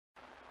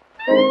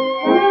Like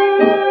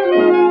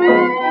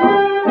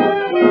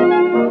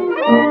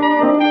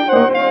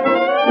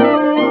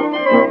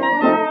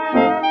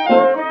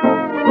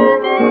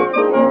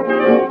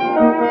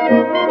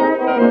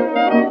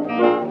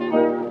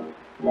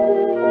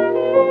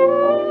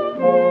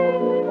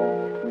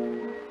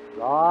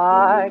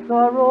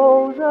the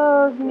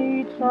roses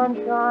need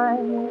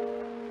sunshine,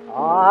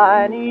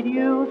 I need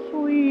you,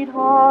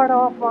 sweetheart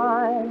of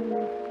mine.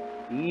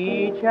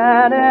 Each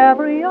and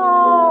every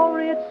hour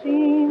it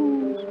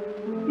seems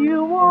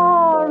you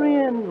are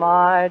in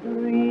my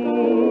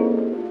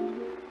dreams.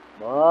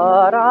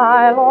 But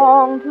I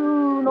long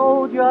to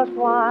know just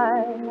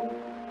why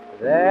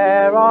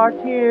there are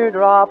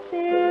teardrops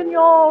in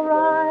your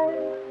eyes.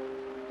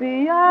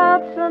 The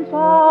absence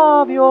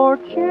of your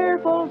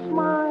cheerful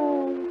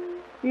smile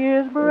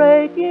is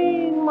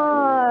breaking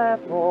my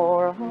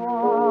poor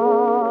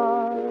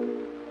heart.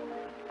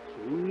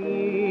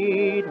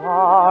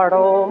 Sweetheart,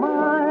 oh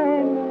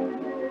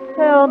mine,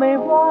 tell me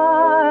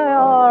why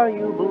are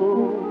you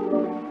blue?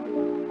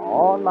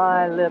 On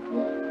my lips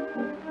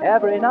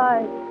every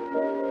night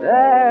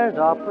there's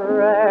a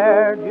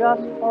prayer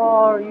just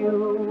for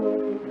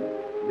you.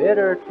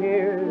 Bitter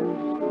tears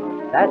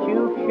that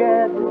you've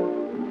shed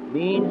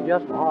means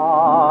just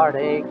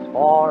heartaches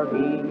for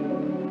me.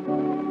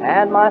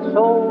 And my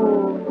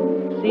soul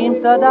seems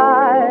to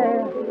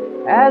die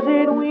as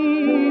it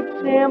weeps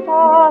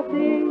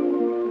sympathy.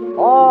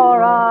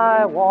 For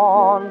I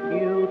want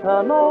you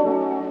to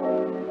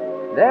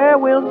know there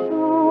will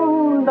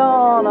soon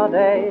dawn a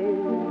day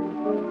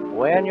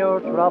when your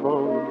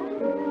troubles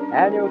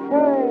and your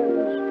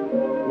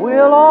cares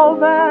will all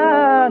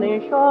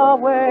vanish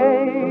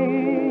away.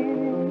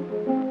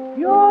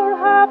 Your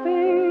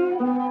happy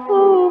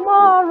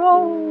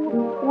tomorrow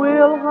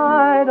will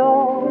hide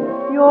all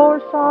your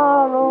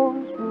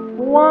sorrows,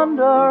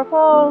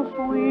 wonderful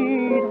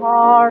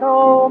sweetheart,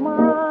 oh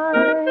mine.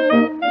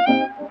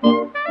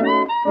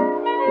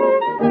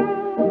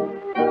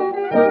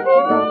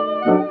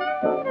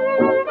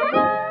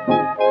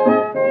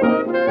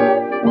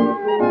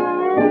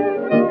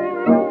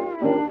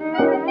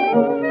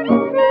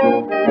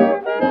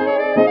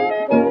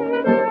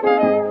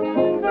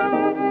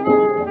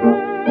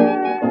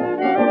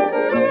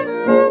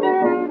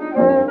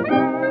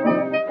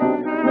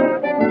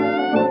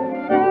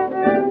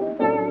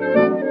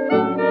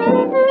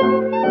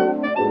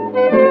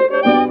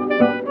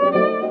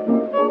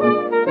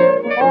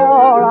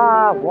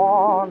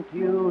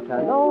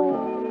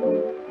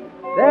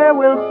 There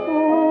will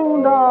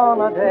soon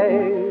dawn a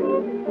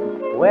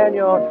day when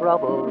your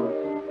troubles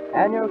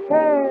and your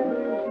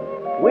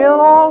cares will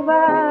all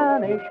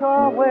vanish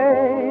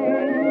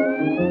away.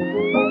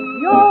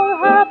 Your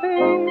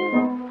happy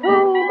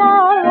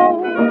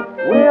tomorrow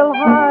will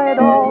hide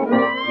all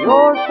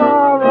your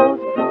sorrows,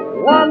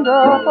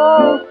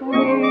 wonderful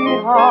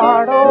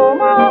sweetheart.